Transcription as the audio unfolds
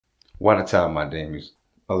One of the time, my name is,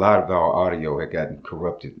 a lot of our audio had gotten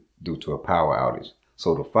corrupted due to a power outage.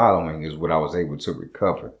 So the following is what I was able to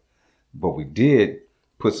recover. But we did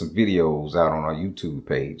put some videos out on our YouTube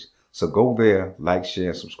page. So go there, like,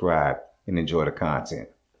 share, subscribe, and enjoy the content.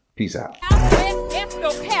 Peace out.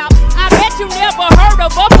 I bet you never heard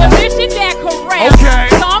of a position that correct. Okay.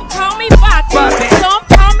 Some call me Fati, some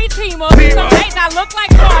call me Tima. Some days I look like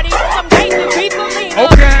Cardi, some days it be Selena.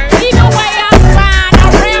 Okay. Either way I'm fine, I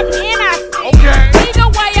rap and I sing. Okay. Either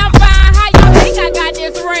way I'm fine, how you think I got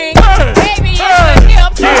this ring? Baby, it's the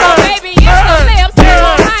hips, baby, it's the lips.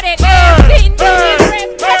 How that ass sitting in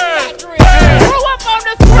this dress, grew up on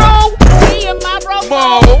the screw, me and my bro,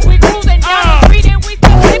 we cruising down the street and we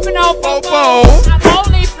still sipping on Fofo. I'm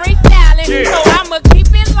only freestyling, so I'ma keep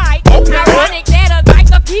it light. Ironic that I like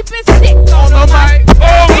to keep it sick on the mic.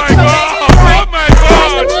 Oh my God! Oh my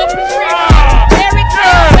God! Very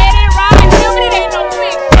clear, let it ride, tell me it ain't no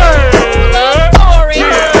fix. Love story,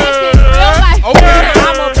 this is real life.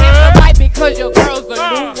 I'ma pick the fight because your girl's a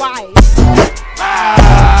new wife.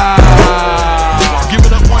 Give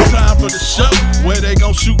it up one time for the show, where they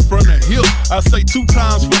gon' shoot from the hip. I say 2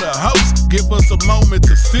 times for the host, give us a moment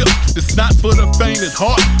to sip. It's not for the faint at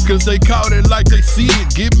heart, cause they caught it like they see it.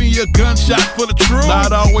 Give me a gunshot for the truth,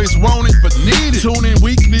 not always want it, but need it. Tune in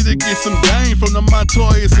weekly to get some game from the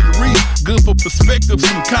Montoyas and Reese. Good for perspective,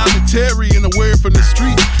 some commentary and a word from the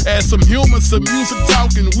street. Add some humor, some music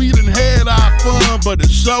talking, we done had our fun, but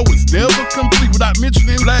the show is never complete without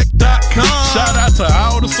mentioning black.com. Shout out to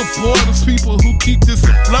all the supporters, people who keep this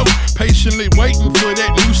afloat, patiently waiting for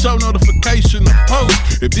that new show notification to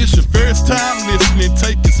post. If this your first time listening,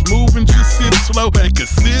 take it smooth and just sit slow and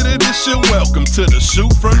consider this your welcome to the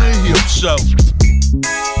Shoot from the Hip show.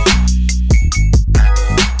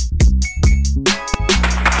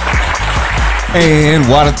 And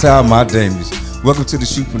Watertown, my damies. Welcome to the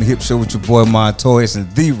Shoot from the Hip show with your boy Montoyas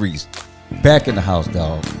and the Reese. Back in the house,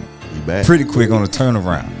 dog. We back. Pretty quick on the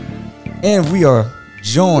turnaround. And we are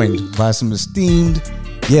joined by some esteemed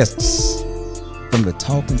guests from the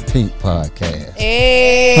TalkInPink podcast.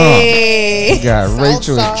 Hey. We got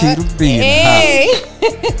Rachel and Keita B in the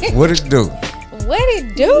house. What it do? What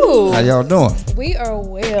it do? How y'all doing? We are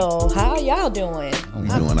well. How y'all doing? We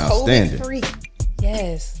doing outstanding. COVID-free.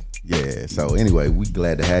 Yes. Yeah, so anyway, we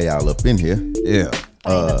glad to have y'all up in here. Yeah.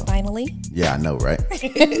 Finally. Yeah, I know, right?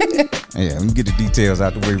 Yeah, let me get the details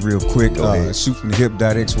out the way real quick.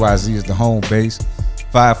 Shootfromthehip.xyz is the home base.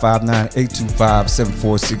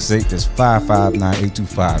 559-825-7468. That's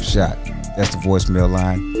 559-825-SHOT. That's the voicemail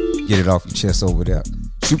line. Get it off your chest over there.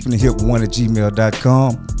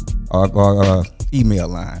 shootfromthehip1@gmail.com or email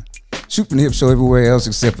line. Shoot from the Hip show everywhere else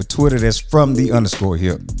except for Twitter. That's from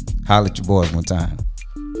the_hip. Holler at your boys one time.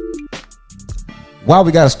 While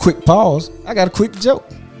we got a quick pause, I got a quick joke.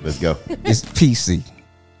 Let's go. It's PC.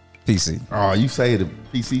 PC. Oh, you say the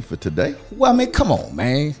PC for today? Well, I mean, come on,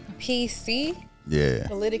 man. PC? Yeah.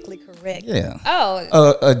 Politically correct. Yeah.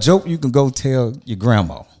 Oh. A joke you can go tell your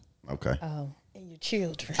grandma. Okay. Oh. And your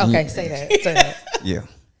children. Okay, say that. Say that. Yeah.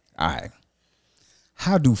 All right.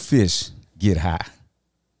 How do fish get high?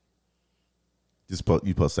 You supposed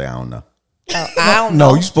to say I don't know. Oh, I don't know.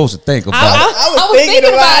 No, you're supposed to think about it. I was thinking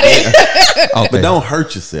about it. Okay. But don't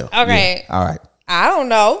hurt yourself. Okay. Yeah. All right. I don't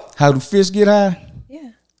know. How do fish get high?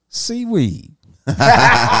 Yeah. Seaweed.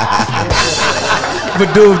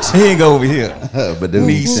 But dude, Ting over here. But the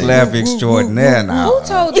Me slap extraordinaire now. Who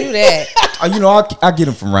told you that? You know, I get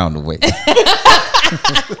them from round the way.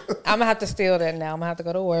 I'm gonna have to steal that now. I'm gonna have to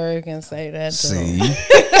go to work and say that. See?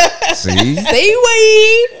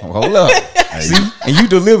 Seaweed. Hold up. See? And you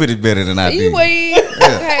delivered it better than I did. Seaweed.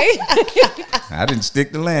 Okay. I didn't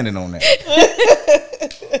stick the landing on that.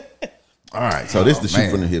 All right, so this is the Shoot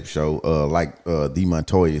man. from the Hip show. Like the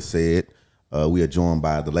Montoya said, we are joined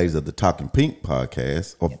by the ladies of the TalkInPink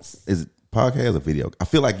podcast. Or is it podcast or video? I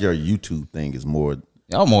feel like your YouTube thing is more.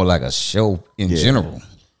 Y'all more like a show in general.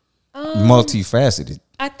 Multifaceted.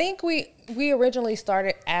 I think we originally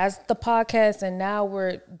started as the podcast, and now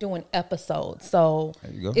we're doing episodes. So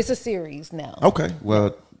it's a series now. Okay,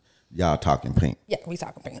 well, y'all TalkInPink. Yeah, we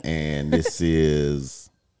talking pink. And this is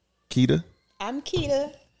Keita. I'm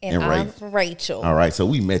Keita. And And I'm Rachel. All right, so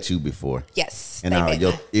we met you before. Yes. And all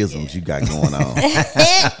your isms you got going on.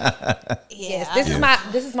 Yes.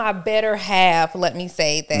 This is my better half, let me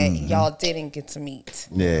say, that y'all didn't get to meet.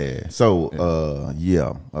 Yeah. So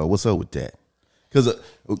what's up with that? Because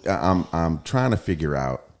I'm trying to figure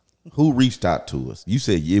out who reached out to us. You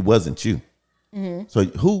said it wasn't you. So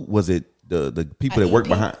who was it the people that work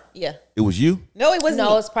behind. Yeah. It was you? No, it wasn't.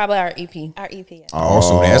 No, me. it's probably our EP. Our EP. Yeah. Oh,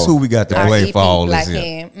 so that's who we got to Our blame EP, for all Black this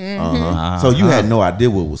here. Hand. So you had no idea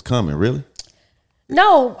what was coming, really?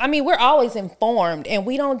 No, I mean, we're always informed, and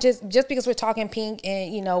we don't just because we're talking pink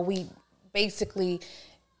and, you know, we basically,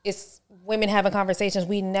 it's women having conversations.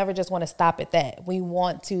 We never just want to stop at that. We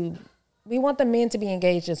want the men to be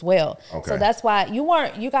engaged as well. Okay. So that's why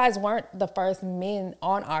you guys weren't the first men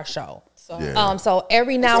on our show. Yeah. So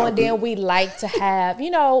every now and then we like to have,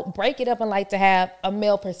 you know, break it up and like to have a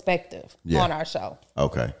male perspective on our show.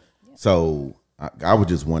 Okay. So I was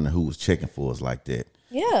just wondering who was checking for us like that.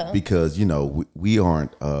 Yeah. Because, you know, we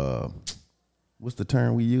aren't what's the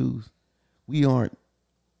term we use? We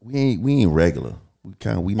ain't regular.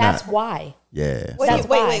 We That's not. Why. Yeah. That's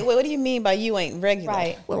why. Wait. What do you mean by you ain't regular?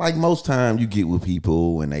 Right. Well, like most time you get with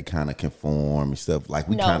people and they kind of conform and stuff. Like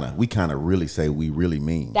we kind of really say we really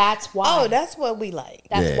mean. That's why. Oh, that's what we like.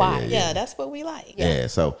 That's why. Yeah, that's what we like. Yeah.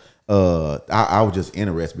 So I was just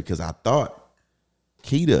interested because I thought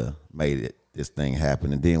Keita made this thing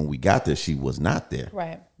happen, and then when we got there, she was not there.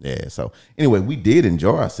 Right. Yeah. So anyway, we did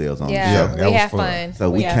enjoy ourselves on the show. that we was had fun. fun. So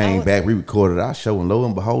we came back, we recorded our show, and lo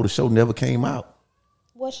and behold, the show never came out.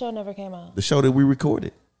 What show never came out? The show that we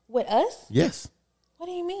recorded. With us? Yes. What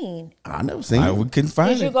do you mean? I never seen it. We couldn't find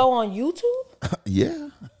Did you it. go on YouTube? Yeah.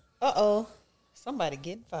 Uh-oh. Somebody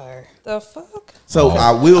getting fired. The fuck? So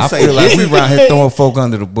I will I say feel like this we around here throwing folk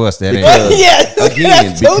under the bus. That ain't because, Yeah.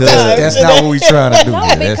 again, because that's not what we trying to do. No,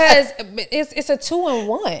 here. That's- because it's a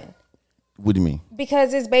 2-in-1. what do you mean?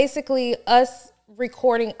 Because it's basically us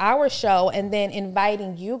recording our show and then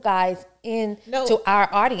inviting you guys in to our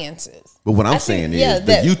audiences. But what I'm think- saying is yeah, the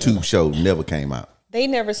that- YouTube show never came out. They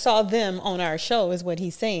never saw them on our show, is what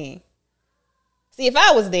he's saying. See, if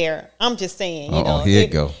I was there, I'm just saying, you know, here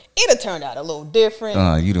it go. It'd have turned out a little different.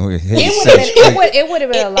 You don't. It would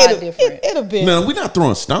have been a lot different. It'd have been. No, we're not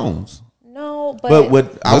throwing stones. No, But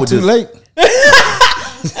what I would too just late.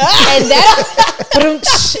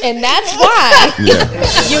 and that's why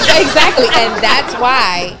Yeah. exactly, and that's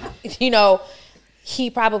why, you know, he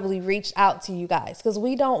probably reached out to you guys because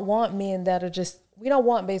we don't want men that are just, we don't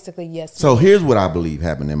want basically yes. So here's what I believe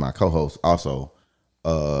happened in my co-host also.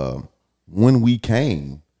 When we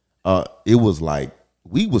came, it was like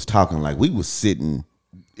we was talking like we was sitting.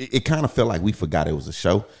 It kind of felt like we forgot it was a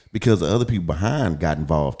show because the other people behind got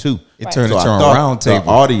involved too. It turned So into I a thought round the table.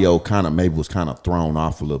 audio kind of maybe was kind of thrown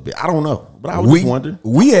off a little bit. I don't know, but I was just wondering.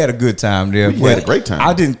 We had a good time there. We but had a great time.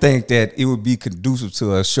 I didn't think that it would be conducive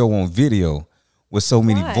to a show on video with so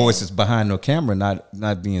many Why? voices behind the camera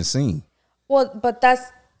not being seen. Well, but that's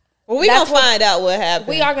Well, we're That's gonna what- find out what happened.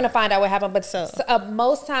 we are going to find out what happened. But So-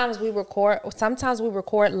 most times we record. Sometimes we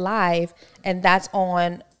record live, and that's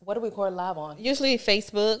on. What do we record live on? usually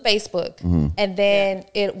Facebook. Facebook, Mm-hmm. and then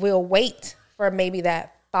it will wait for maybe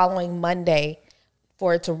that following Monday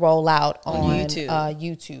for it to roll out on YouTube.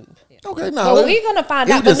 YouTube. Okay, no, But we're gonna find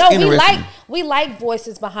it out. was But just no, interesting. we like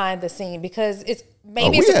voices behind the scene because it's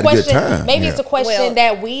maybe we it's a had a good question. time. Maybe Yeah. it's a question Well-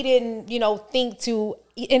 that we didn't, think to,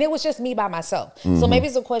 and it was just me by myself. Mm-hmm. So maybe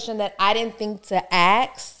it's a question that I didn't think to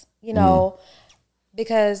ask.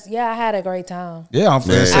 Because I had a great time. Yeah, I'm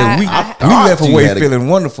finna Yeah. say we thought left you away had a- feeling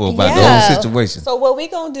wonderful about the Yeah. whole situation. So what we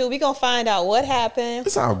gonna do? We gonna find out what happened.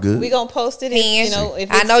 It's all good. We gonna post it. Man, If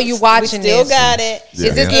I know you watching we still this. got it. Yeah.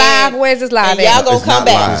 Is this Yeah. live? Where's this live And y'all at? gonna It's come not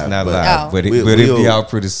back. live. It's not but- live, but we'll- it'll be we'll- out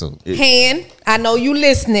pretty soon. Hand, I know you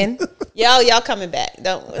listening. Y'all coming back.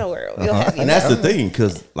 Don't worry. We'll have you. And that's the thing,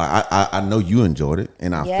 because like I know you enjoyed it,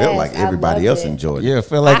 and I Yes, felt like I everybody loved else it. enjoyed it. Yeah, it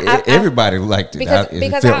felt like I- everybody liked it. because it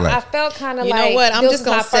because felt I like. felt kind of You know like what? I'm this just was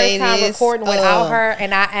my gonna say first time this, recording without her,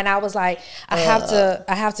 and I was like, I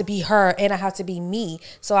have to be her, and I have to be me.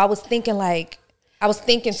 So I was thinking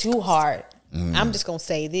too hard. I'm just gonna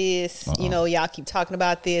say this. Y'all keep talking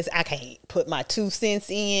about this. I can't put my 2 cents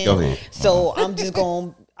in. Go ahead. So I'm just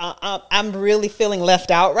gonna. I'm really feeling left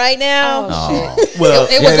out right now. Oh, shit. Well,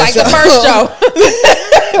 It was like the first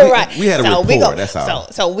show. Right. we had a So rapport, that's all.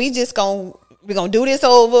 So we just we're gonna do this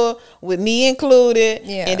over with me included.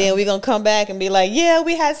 Yeah. And then we're gonna come back and be like, yeah,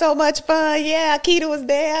 we had so much fun. Yeah, Keita was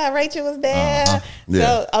there, Rachel was there.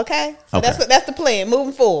 Yeah. So okay. So Okay. that's the plan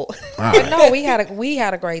moving forward. But no, we had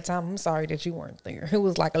a great time. I'm sorry that you weren't there. It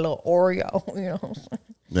was like a little Oreo,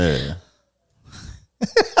 Yeah. But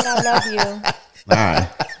I love you.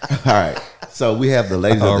 All right. So we have the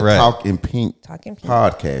ladies All of the right. TalkInPink TalkInPink.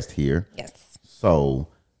 podcast here. Yes. So,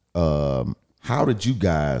 how did you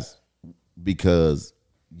guys? Because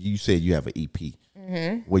you said you have an EP.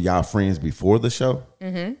 Mm-hmm. Were y'all friends before the show?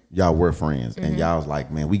 Mm-hmm. Y'all were friends, and y'all was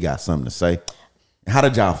like, "Man, we got something to say." How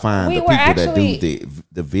did y'all find We the were people that actually- do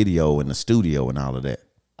the video and the studio and all of that?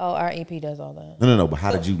 Oh, our EP does all that. No. But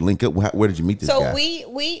how did you link up? Where did you meet this guy? So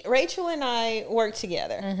we Rachel and I worked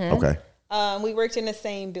together. Okay. We worked in the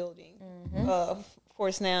same building. Of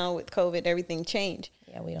course, now with COVID, everything changed.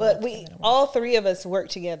 Yeah, we don't. But all three of us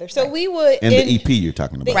worked together. So we would And the EP you're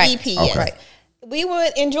talking about. the EP, yes. Okay. Right. We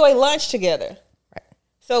would enjoy lunch together. Right.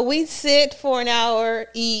 So we'd sit for an hour,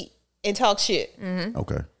 eat, and talk shit.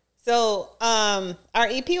 Okay. So our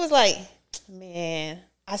EP was like, man,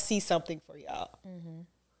 I see something for y'all.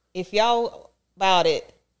 If y'all about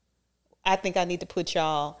it, I think I need to put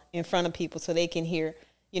y'all in front of people so they can hear,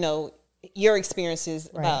 your experiences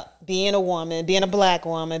about being a woman, being a black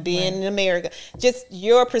woman, being in America, just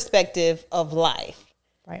your perspective of life.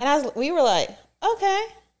 Right. And we were like, okay,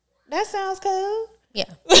 that sounds cool. Yeah.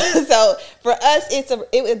 So for us,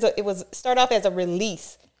 it was start off as a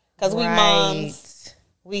release because we moms,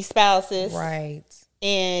 we spouses, Right.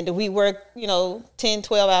 and we work 10,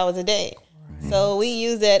 12 hours a day. So we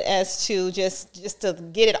use that as to just to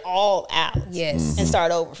get it all out. Yes. And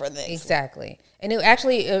start over for this. Exactly. And it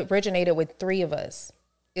actually originated with three of us.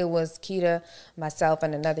 It was Keita, myself,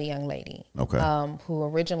 and another young lady. Okay. Who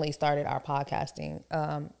originally started our podcasting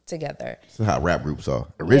together. This is how rap groups are.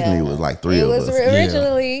 Originally, it was like three of us. It was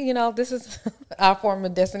originally, this is our form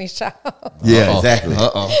of Destiny's Child. Yeah, exactly.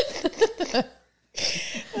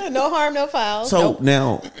 No harm, no foul. So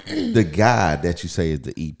now, the guy that you say is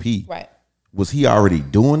the EP, Right. was he already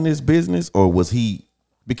doing this business, or was he,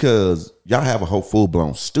 because y'all have a whole full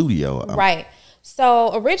blown studio? Right.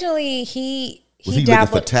 So originally he Was he looking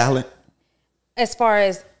for dabbled, talent? as far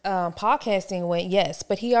as podcasting went, yes,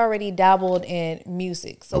 but he already dabbled in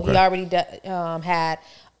music. So Okay. he already had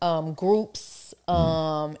groups,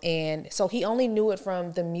 and so he only knew it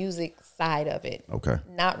from the music side of it. Okay.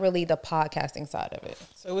 Not really the podcasting side of it.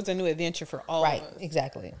 So it was a new adventure for all Right. of us.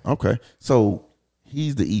 Exactly. Okay. So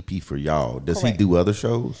he's the EP for y'all. Does Correct. he do other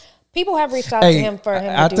shows? People have reached out to him for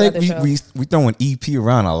him I to do think other shows. we throwing EP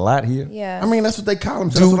around a lot here. Yeah. I mean, that's what they call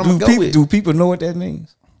him. So that's what I'm Do, gonna go people, with. do people know what that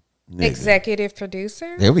means? Nigga. Executive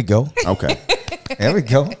producer. There we go. Okay. There we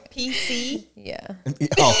go. PC. Yeah.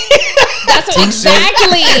 Oh, That's what,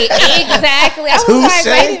 exactly. I was like, Touche.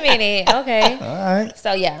 wait a minute. Okay. all right.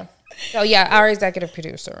 So yeah, our executive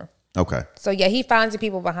producer. Okay. So yeah, he finds the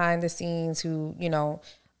people behind the scenes who, we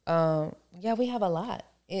have a lot.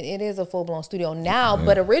 It is a full blown studio now,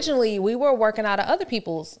 but originally we were working out of other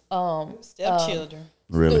people's Stepchildren.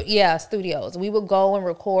 Really? studios. We would go and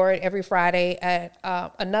record every Friday at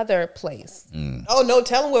another place. Oh no,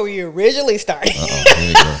 tell them where we originally started. There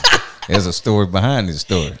you go. There's a story behind this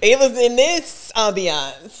story. It was in this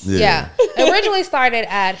ambiance. Yeah. Originally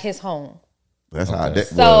started at his home. That's how I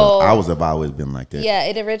So- have always been like that. Yeah,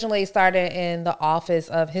 it originally started in the office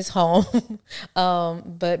of his home.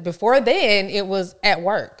 But before then, it was at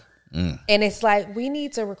work. And it's like, we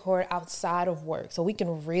need to record outside of work so we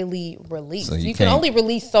can really release. So you can can't- only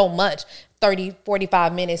release so much, 30,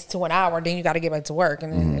 45 minutes to an hour. Then you got to get back to work.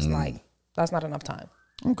 And then it's like, that's not enough time.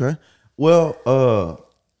 Okay. Well,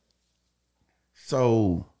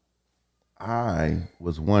 so I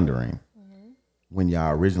was wondering, when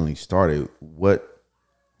y'all originally started, what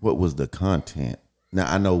was the content?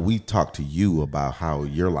 Now I know we talked to you about how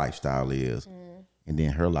your lifestyle is, and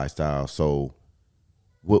then her lifestyle. So,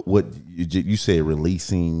 what you said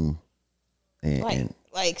releasing and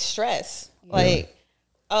Like stress. Like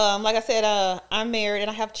I said, I'm married and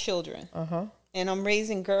I have children, and I'm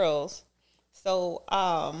raising girls. So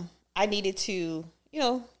I needed to,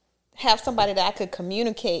 have somebody that I could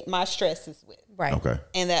communicate my stresses with. Right. okay,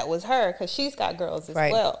 And that was her because she's got girls as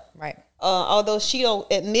Right. well. Right. Although she don't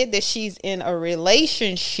admit that she's in a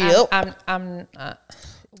relationship.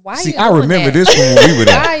 Why? See, are you I doing remember that? this when we were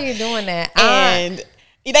there. Why are you doing that? And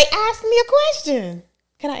they asked me a question.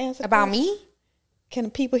 Can I answer the About question? me? Can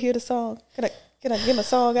people hear the song? Can I get my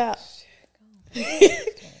song out?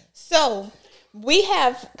 So we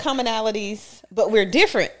have commonalities, but we're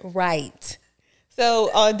different. Right.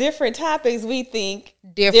 So on different topics, we think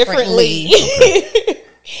Differently. differently.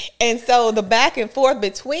 And so the back and forth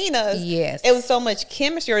between us, Yes. it was so much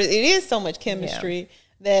chemistry. Or it is so much chemistry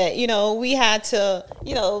that we had to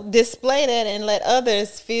display that and let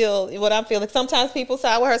others feel what I'm feeling. Sometimes people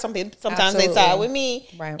side with her, sometimes they side Absolutely. with me,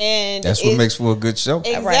 Right. And That's what makes for a good show.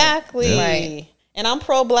 exactly. Right. And I'm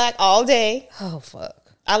pro black all day. Oh fuck.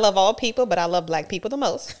 I love all people, but I love black people the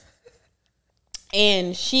most.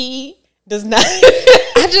 And she does not.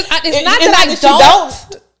 It's not that I she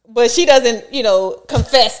don't. but she doesn't,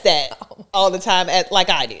 confess that all the time like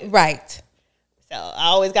I do. Right. So I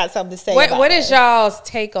always got something to say. What about is her. y'all's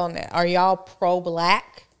take on that? Are y'all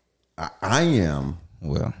pro-black? I am.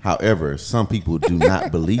 Well, However, some people do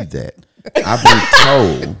not believe that.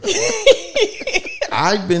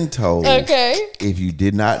 I've been told. Okay. If you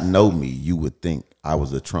did not know me, you would think I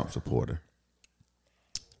was a Trump supporter.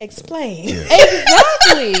 Explain.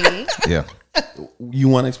 Exactly. Yeah. You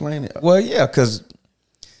want to explain it? Well, yeah, because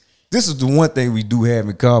this is the one thing we do have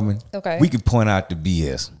in common. Okay. We can point out the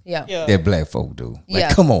BS Yeah. that black folk do. Like,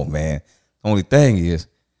 Yeah. come on, man. Only thing is,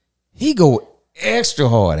 he go extra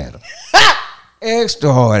hard at him.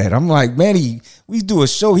 Extra hard at him. I'm like, man, we do a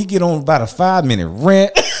show. He get on about a 5-minute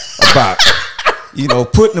rant about,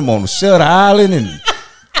 putting him on the Shutter Island and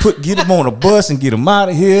get him on a bus and get him out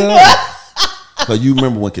of here. So you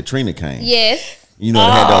remember when Katrina came? Yes. They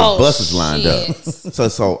had those buses lined up.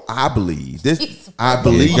 So I believe this. I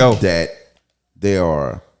believe that there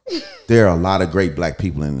are a lot of great black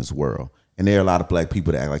people in this world, and there are a lot of black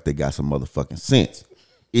people that act like they got some motherfucking sense.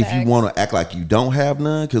 If you want to act like you don't have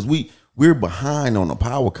none, because we're behind on the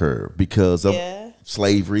power curve because of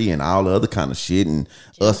slavery and all the other kind of shit, and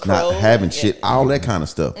us not having shit, all that kind of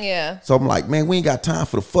stuff. Yeah. So I'm like, man, we ain't got time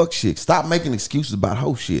for the fuck shit. Stop making excuses about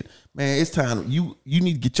whole shit. Man, it's time. You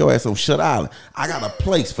need to get your ass on Shutter Island. I got a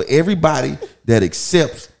place for everybody that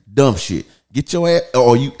accepts dumb shit. Get your ass,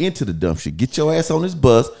 or you into the dumb shit. Get your ass on this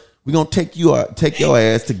bus. We're gonna take your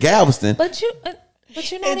ass to Galveston. But you're not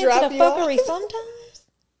And into drop the you off. fuckery sometimes.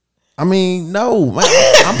 I mean, no, man.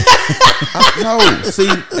 No. See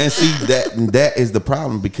that is the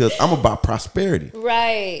problem, because I'm about prosperity.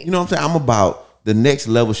 Right. You know what I'm saying? I'm about the next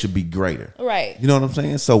level should be greater. Right. You know what I'm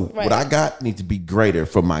saying? So what Right. I got needs to be greater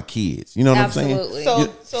for my kids. You know what Absolutely. I'm saying?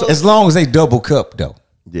 So As long as they double cup, though.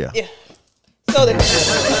 Yeah. So the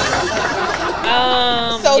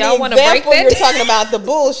y'all wanna break example that? you're talking about the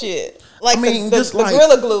bullshit, like I mean, the just like-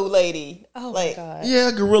 Gorilla Glue lady. Oh like, my God.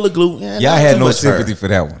 Yeah, Gorilla Glue. Yeah, Y'all not had too no much her. sympathy for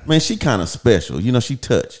that one. Man, she kind of special. She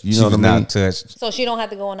touched. You She know was what I mean? not touched. So she don't have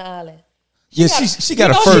to go on the island. Yeah, she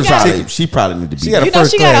got a she first got- ticket. She probably need to be. She got a You know,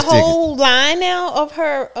 first she got a class ticket. whole line now of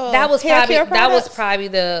her. That was hair probably care products.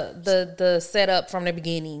 the setup from the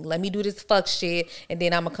beginning. Let me do this fuck shit, and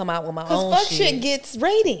then I'm gonna come out with my own Because fuck shit. shit gets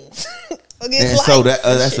ratings. And so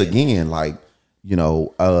that's again, like,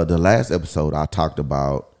 the last episode I talked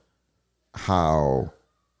about how.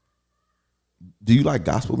 Do you like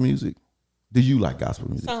gospel music? Do you like gospel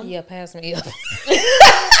music? Yeah, pass me up.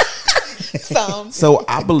 So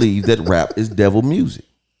I believe that rap is devil music.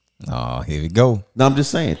 Oh, here we go. No, I'm just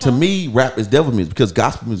saying. To me, rap is devil music, because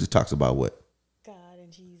gospel music talks about what?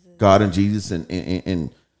 God and Jesus and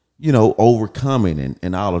overcoming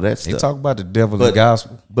and all of that They stuff. talk about the devil and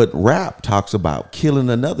gospel. But rap talks about killing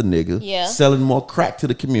another nigga, Yeah. selling more crack to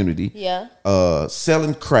the community, Yeah.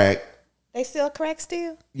 selling crack. They sell crack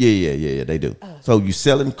still. Yeah, they do. So you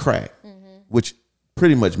selling crack, which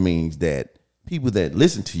pretty much means that people that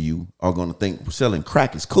listen to you are going to think selling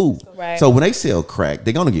crack is cool. Right. So when they sell crack,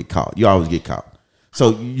 they're going to get caught. You always get caught.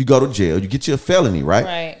 So you go to jail, you get you a felony, right?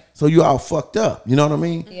 Right. So you all fucked up. You know what I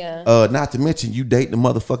mean? Yeah. Not to mention you dating a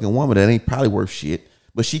motherfucking woman that ain't probably worth shit,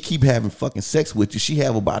 but she keep having fucking sex with you. She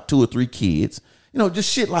have about 2 or 3 kids. Just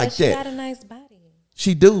shit like But she that. got a nice body.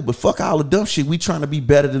 She do, but fuck all the dumb shit. We trying to be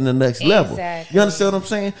better than the next level. Exactly. You understand what I'm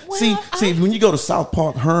saying? Well, see, when you go to South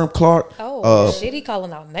Park, Herm Clark. Shit, he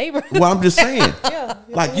calling out neighbors. Well, I'm just saying.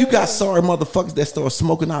 Like, you got sorry motherfuckers that start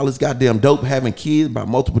smoking all this goddamn dope, having kids by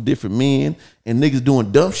multiple different men, and niggas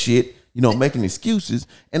doing dumb shit, making excuses,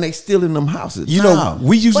 and they still in them houses.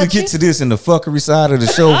 We usually get to this in the fuckery side of the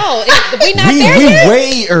show. We not there we yet.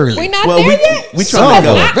 way early. We not well, there we yet. we trying to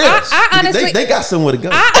go. I honestly, They got somewhere to go.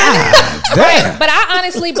 Damn. but I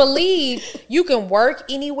honestly believe you can work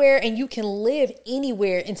anywhere and you can live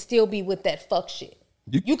anywhere and still be with that fuck shit.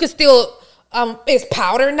 You could still. Is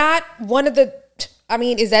powder not one of the? I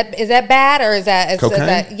mean, is that bad or is that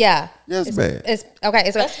Cocaine? Yeah, It's bad. It's okay.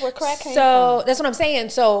 It's That's where crack came So that's what I'm saying.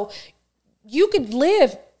 So you could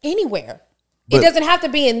live anywhere. It But- doesn't have to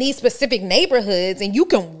be in these specific neighborhoods, and you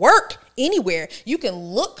can work anywhere. You can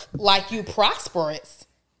look like you prosperous.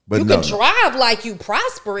 But you no, can no. drive like you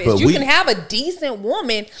prosperous. But You we- can have a decent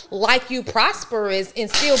woman like you prosperous and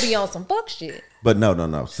still be on some fuck shit. But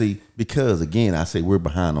no. See, because again, I say we're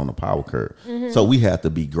behind on the power curve. Mm-hmm. So we have to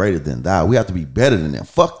be greater than thou. We have to be better than them.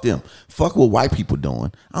 Fuck them. Fuck what white people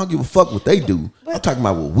doing. I don't give a fuck what they do. I'm talking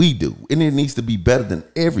about what we do. And it needs to be better than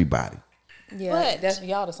everybody. Yeah, But- that's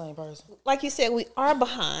y'all the same person. Like you said, we are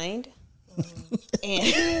behind, and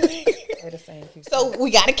We're the same people. so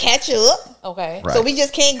we got to catch up. Okay. Right. So we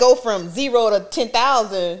just can't go from 0 to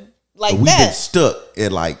 10,000 like We've been that. stuck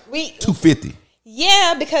at like We- 250.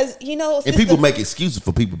 Yeah, because And people make excuses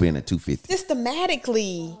for people being at 250.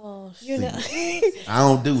 systematically, you know. I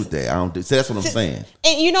don't do with that. I don't do. So that's what I'm saying.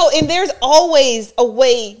 And and there's always a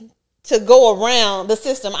way to go around the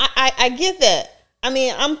system. I get that. I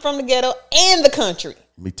mean, I'm from the ghetto and the country.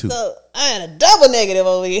 Me too. So I had a double negative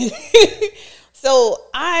over here. So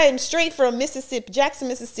I'm straight from Mississippi, Jackson,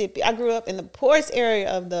 Mississippi. I grew up in the poorest area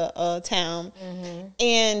of the town,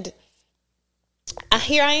 and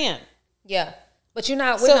here I am. Yeah, but you're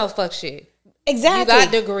not with no fuck shit. Exactly. You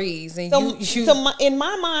got degrees, and in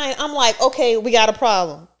my mind, I'm like, okay, we got a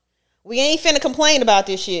problem. We ain't finna complain about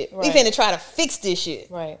this shit. Right. We finna try to fix this shit.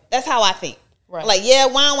 Right. That's how I think. Right. Like, yeah,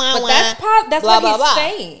 wah. But that's blah, what blah, he's blah.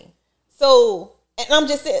 saying. So, and I'm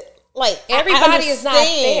just like, Everybody is not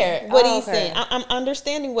fair. What Oh, he's okay. saying. I'm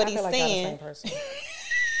understanding what I he's feel like saying. I'm the same person.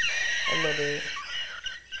 A little bit.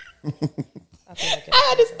 I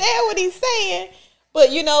understand what he's saying, but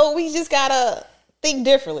we just gotta think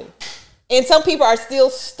differently. And some people are still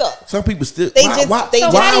stuck. Some people still. They Why just- why, they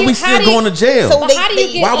why just- are we still going to jail? So But how do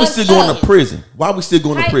you get Why are we still going to prison? Why are we still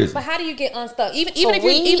going to prison? But how do you get unstuck? Even So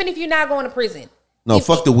if you're not going to prison. No,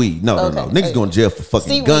 fuck the weed. No. Okay. Niggas going to jail for fucking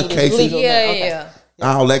See, gun weed is cases. legal. Yeah, Okay. yeah.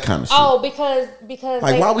 All that kind of shit. Oh, because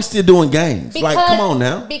like, why are we still doing games? Like, come on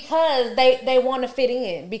now. Because they want to fit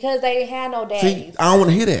in. Because they had no daddies. See, I don't want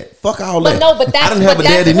to hear that. Fuck all But that. no, but that's I didn't have a but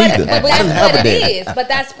that's daddy what- neither. But I that's didn't have what a it daddy. is. But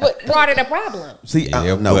that's what part of the problem. See,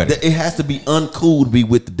 Yeah, no, buddy. it has to be uncool to be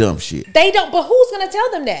with the dumb shit. They don't. But who's gonna tell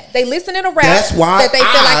them that? They listen to the rap. That's why that they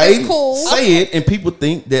feel like it's cool. say it, and people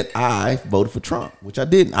think that I voted for Trump, which I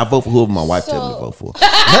didn't. I vote for whoever my wife tells me to vote for.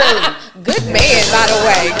 Good man, by the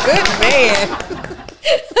way. Good man.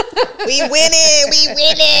 We winning.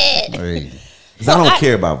 Hey. 'Cause I don't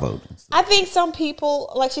care about voting. I think some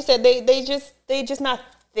people, like she said, they just not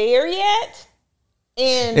there yet,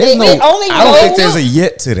 and There's they only I don't think know- there's a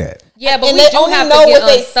yet to that. Yeah, but and we they do only have know to get what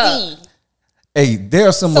they unstuck. see. Hey, there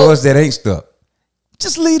are some So- of us that ain't stuck.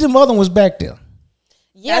 Just leave them other ones back there.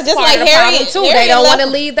 Yeah, That's just part like of the Harriet problem too. Harriet They don't left want to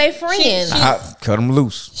him. leave their friends. I cut them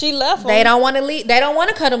loose. She left. They him. don't want to leave. They don't want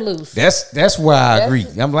to cut them loose. That's why I agree.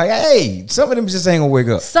 I'm like, hey, some of them just ain't gonna wake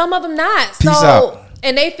up. Some of them not. Peace so, out.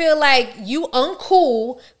 And they feel like you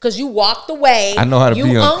uncool because you walked away. I know how to you be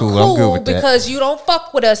uncool. I'm good with that. because you don't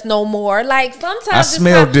fuck with us no more. Like sometimes I it's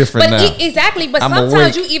smell not- different but now. Exactly. But I'm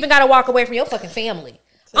sometimes awake. you even gotta walk away from your fucking family.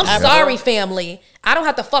 I'm sorry, family. I don't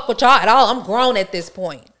have to fuck with y'all at all. I'm grown at this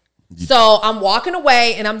point. So I'm walking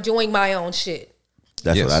away and I'm doing my own shit.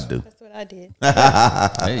 That's Yes. what I do. That's what I did.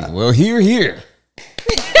 Hey, well, here.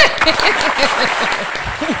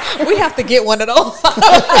 We have to get one of those.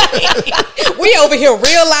 We over here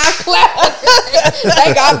real live clapping.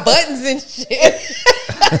 They got buttons and shit.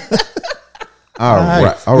 All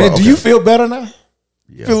right. All Man, right. do you feel better now?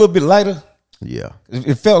 Yeah. Feel a little bit lighter? Yeah.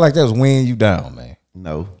 It felt like that was weighing you down, man.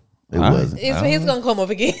 No, it All right. wasn't. He's gonna come up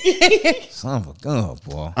again. Son of a gun,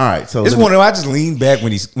 boy. All right. So It's let me- one of them, I just lean back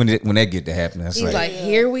when that get to happen. It's He's like,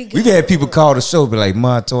 here we go. we've had people call the show, be like,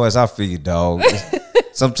 Montoys, I feel you, dog.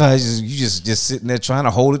 Sometimes you just sitting there trying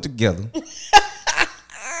to hold it together.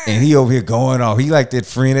 And he over here going off. He like that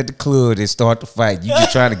friend at the club that start to fight. You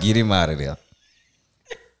just trying to get him out of there.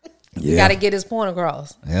 You got to get his point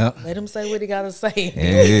across. Yeah. Let him say what he got to say.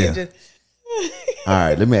 Yeah. Just- All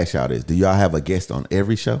right. Let me ask y'all this: do y'all have a guest on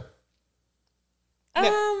every show?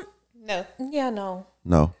 No. yeah, no.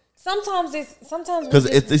 No, Sometimes we because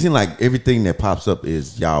just- it seems like everything that pops up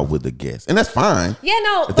is y'all with a guest, and that's fine. yeah,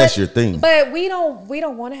 no. if that's your thing. But we don't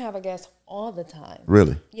want to have a guest all the time.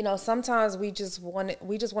 Really? You know, sometimes we just want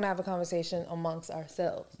to have a conversation amongst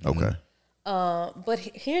ourselves. Okay. But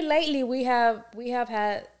here lately we have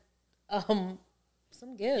had some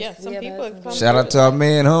guests. Yeah, some We people had have some come. guests. Shout out to our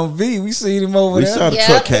man Humvee. We seen him over We there. saw the Yeah.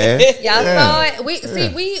 truck cast. Y'all saw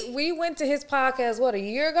it. We went to his podcast a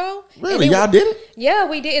year ago. Really? And Y'all did it? Yeah,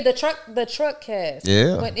 we did the truck cast.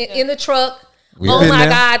 Yeah. Went in the truck. We Oh been my there.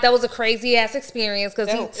 God, that was a crazy ass experience because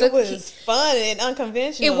It was fun and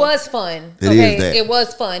unconventional. it was fun. It is that. It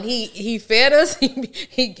was fun. He fed us.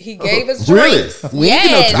 He gave us Really? drinks. We ain't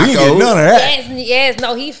Yes. get no We ain't get none of that. Yes,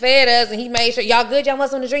 no, he fed us and he made sure y'all good. Y'all want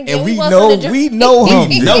something to drink. And Yeah, we want know something to drink. we know We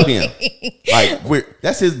Humvee. know him. Like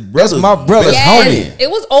that's his brother. my brother's homie. It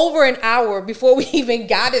was over an hour before we even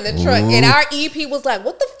got in the truck, and our EP was like,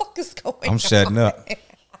 "What the fuck is going on?" I'm shutting up.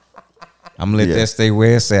 I'm gonna let Yeah. that stay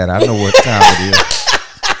where it's at. I know what time it is.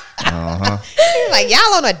 like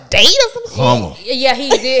y'all on a date or something. Hummer. Yeah, he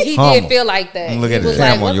did. He Humble. did feel like that. Look He at the was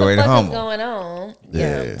camera like, on your what head, the fuck is humble. going on?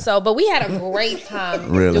 Yeah. So, but we had a great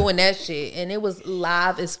time Really? doing that shit, and it was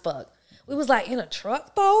live as fuck. We was like in a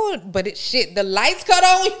truck though, but the lights cut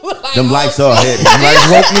on. We were like, Them oh, lights are hit. Them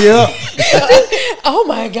lights woke me up. oh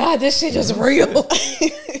my God, this shit is real.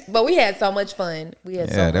 But we had so much fun. We had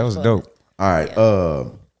so Yeah, much that was fun. dope. All right.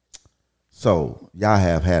 So y'all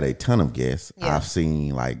have had a ton of guests. Yeah. I've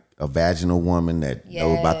seen like a vaginal woman that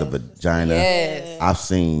knows about the vagina. Yes. I've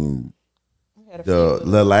seen Had a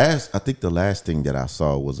the last. I think the last thing that I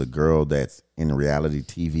saw was a girl that's in reality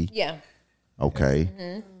TV. Yeah.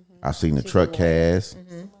 Okay. I've seen the truck cast.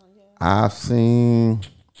 I've seen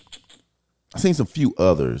some few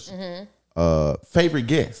others. Favorite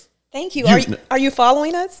guests. Thank you. You- Are you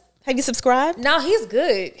following us? Have you subscribed? No, he's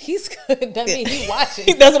good. He's good. That means he's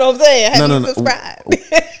watching. That's what I'm saying. Have No, you no, no. subscribed?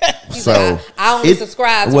 So I only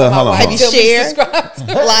subscribe to well, my hold on, wife. hold on. Tell me to Share? subscribe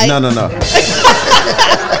to. Like, No.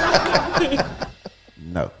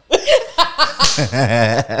 No.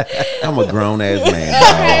 I'm a grown ass man.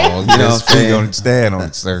 Oh, You know what I'm saying? You understand on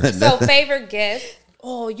it, sir. So favorite guest.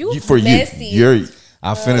 Oh, you For messy. you're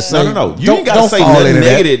I finna say no. You don't- ain't gotta don't say fall nothing into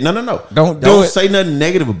that. negative. No. Don't do it. say nothing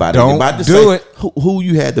negative about it. Don't You're about to do say it. Who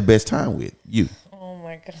you had the best time with. You. Oh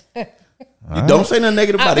my god. You don't say nothing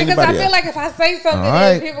negative about Because anybody I feel else. like if I say something, All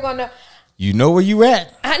then right. people gonna know. You know where you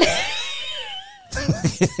at.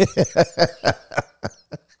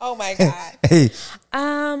 oh my God. Hey,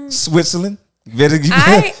 Um, Switzerland.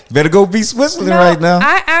 I- Better go be Switzerland no, right now.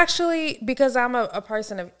 I actually, because I'm a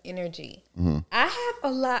person of energy, Mm-hmm. I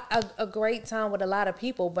have a great time with a lot of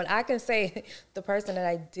people, but I can say the person that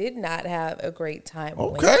I did not have a great time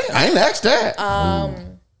with. Okay, I ain't asked that.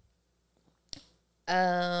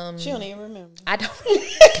 She don't even remember. I don't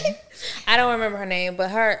I don't remember her name,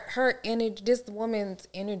 but her energy, this woman's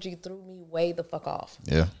energy threw me way the fuck off.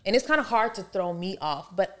 Yeah. And it's kind of hard to throw me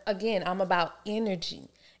off, but again, I'm about energy.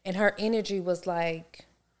 And her energy was like,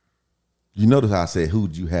 You notice how I said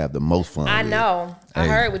who'd you have the most fun I with? know. I Hey.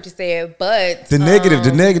 heard what you said, but The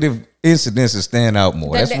negative incidences stand out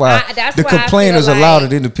more. That's why that's the why I feel complainers are like- louder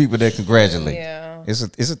than the people that congratulate. Yeah. It's a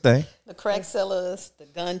thing. The crack sellers, the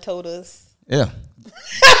gun toters. Yeah.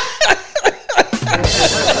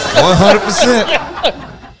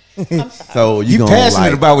 100%. So You gonna passionate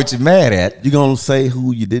like, about what you're mad at. You gonna say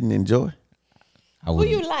who you didn't enjoy? Who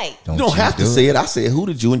you like? You don't have to do say it. I said who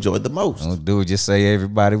did you enjoy the most? Don't do it. Just say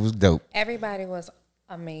everybody was dope. everybody was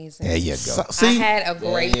amazing. There you go. So- I see, had a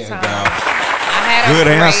great you time. go. I had Good a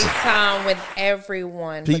great answer. time with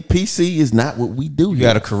everyone. PC is not what we do. You here.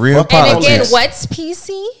 got a career in Fuck And politics. again, politics. what's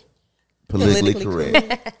PC? Politically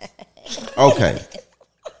correct. Okay.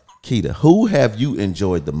 Keita, who have you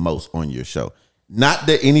enjoyed the most on your show? Not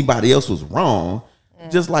that anybody else was wrong,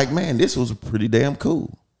 just like, man, this was pretty damn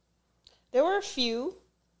cool. There were a few,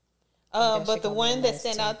 but the one that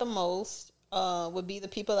stand out the most would be the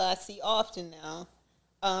people that I see often now.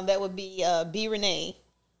 That would be B. Renee.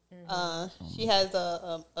 She has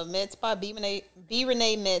a med spa, B.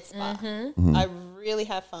 Renee Med Spa. I really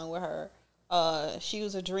have fun with her. She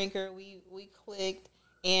was a drinker. We clicked,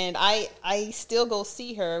 and I still go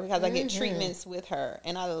see her because I get treatments with her,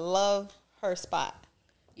 and I love her spot.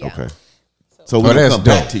 Yeah. Okay. So we'll that's come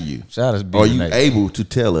back dope. to you. Shout out to B. Are you Renee. able to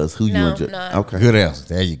tell us who you No, enjoyed? not. Okay. Good answer.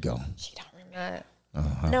 There you go. She don't remember.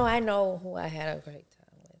 No, I know who I had a great time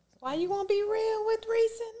with. Why you want to be real with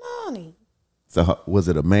Reese and Monty? So was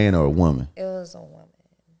it a man or a woman? It was a woman.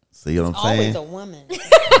 See what I'm Always saying? a woman.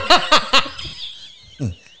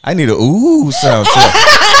 I need a ooh sound check.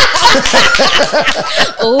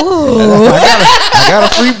 Ooh. I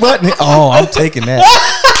got a free button. Oh, I'm taking that.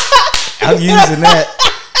 I'm using that.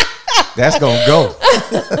 That's gonna go.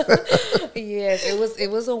 Yes, it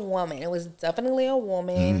was a woman. It was definitely a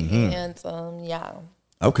woman, and yeah.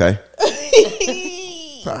 Okay.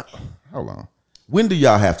 Hold on. When do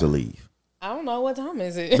y'all have to leave? I don't know what time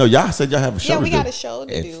is it. No, y'all said y'all have a show Yeah, to we do. got a show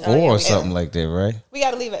to At do. 4 or something like that, right? We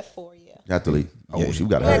got to leave at 4. Yeah. You have to leave. Oh, Yeah. she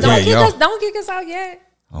got to Yeah, hurry. don't Yeah, kick y'all. us. Don't kick us out yet.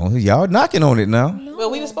 Oh, y'all knocking on it now. Well,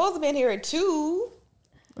 we were supposed to be in here at 2.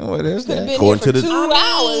 Oh, there's Could have that. been According here to for the- 2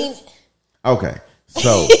 hours. Okay.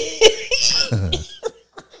 So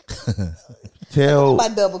tell My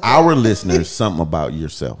double kick. our listeners something about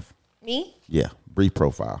yourself. Me? Yeah. Brief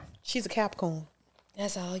profile. She's a Capricorn.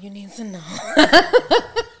 That's all you need to know.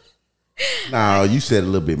 No, you said a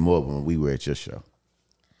little bit more when we were at your show.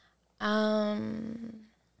 Let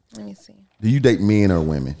me see. Do you date men or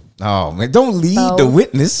women? Oh man, don't lead the Both.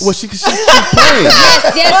 witness. Well, she playing. Yes,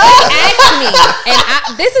 ask me,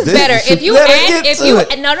 and this is This better. is- If you let her ask, get if to you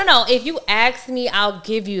it. no, if you ask me, I'll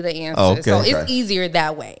give you the answer. Okay. So it's Okay. easier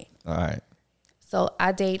that way. All right. So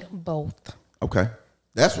I date both. Okay.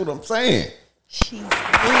 That's what I'm saying. She's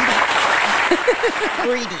greedy.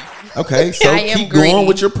 Greedy. Okay. So I am keep greedy. going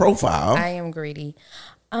with your profile. I am greedy.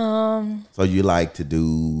 So you like to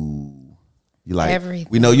do, you like, Everything.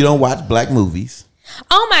 we know you don't watch black movies.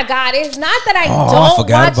 Oh my God! It's not that I Oh, I don't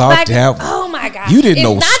forgot watch about black. that one. Oh my God! You didn't It's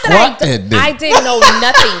know not squat that that day. I didn't know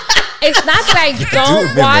nothing. It's not that I don't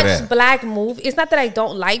remember watch that. black movies. It's not that I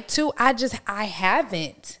don't like to. I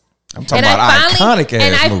haven't. I'm talking about iconic ass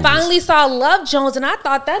And I movies. finally saw Love Jones, and I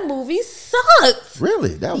thought that movie sucked.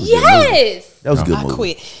 Really? That was a good movie. Yes. That was a good I movie.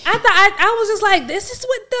 quit. I thought I was just like, this is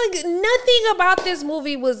what nothing about this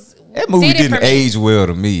movie was. That movie did it didn't for me. age well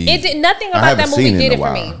to me. It did nothing about haven't that movie seen it in did a it for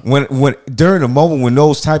while. me. when during the moment when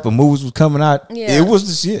those type of movies was coming out, Yeah. it was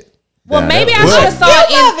the shit. Well, Nah, maybe that I was- should have saw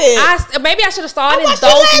You it love it. in. Maybe I should have saw I it in watched it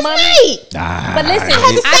those last moments. night. But listen, I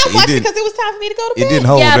had to stop it watching didn't- because it was time for me to go to bed. It didn't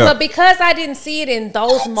hold yeah, up. but because I didn't see it in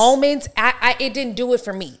those moments, it didn't do it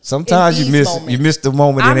for me. Sometimes In you these miss moments. the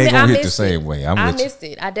moment. It ain't I gonna hit the missed same it. way. I missed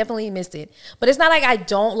it. I definitely missed it. But it's not like I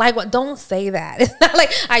don't like what. Don't say that. It's not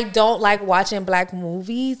like I don't like watching black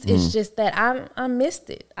movies. It's just that I missed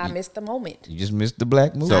it. I missed the moment. You just missed the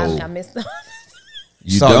black movie. So- I missed the.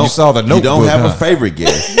 you saw the You Notebook. don't have huh? a favorite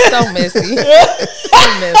guest. So messy.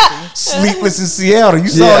 So messy. Sleepless in Seattle. You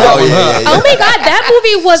saw Yeah, that oh, one, yeah, huh? yeah, yeah. Oh my God, that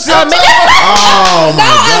movie was amazing. Oh my No,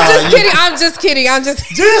 I'm God. just kidding. I'm just kidding. I'm just.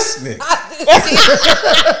 This nigga.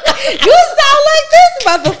 You sound like this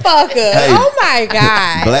motherfucker. Hey. Oh my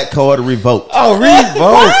God. Black card revoked. Oh, revote.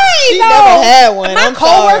 Why? She No. never had one. My I'm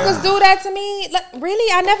coworkers sorry. do that to me. Like,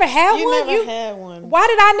 really? I never had You one. never had one. Why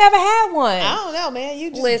did I never have one? I don't know, man. You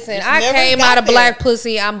just Listen, just I never came got out of there. black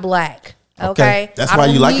pussy. I'm black. Okay. That's I why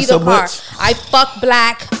don't you like it need so a car. much? I fuck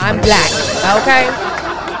black. I'm black.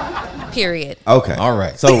 Okay. Period. Okay. All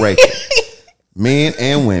right. So Rachel, men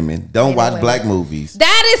and women don't Men watch and women. black movies.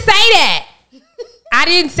 That didn't say that. I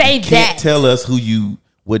didn't say Can't that. tell us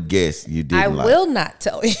what guest you didn't I like. will not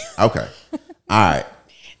tell you. Okay. All right.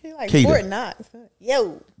 You're like Keita. Fort Knox.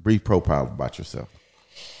 Yo, Brief profile about yourself.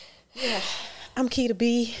 I'm Keita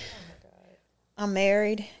B. I'm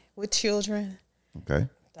married with children. Okay.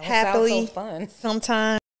 Don't Happily. sound so fun.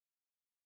 Sometimes.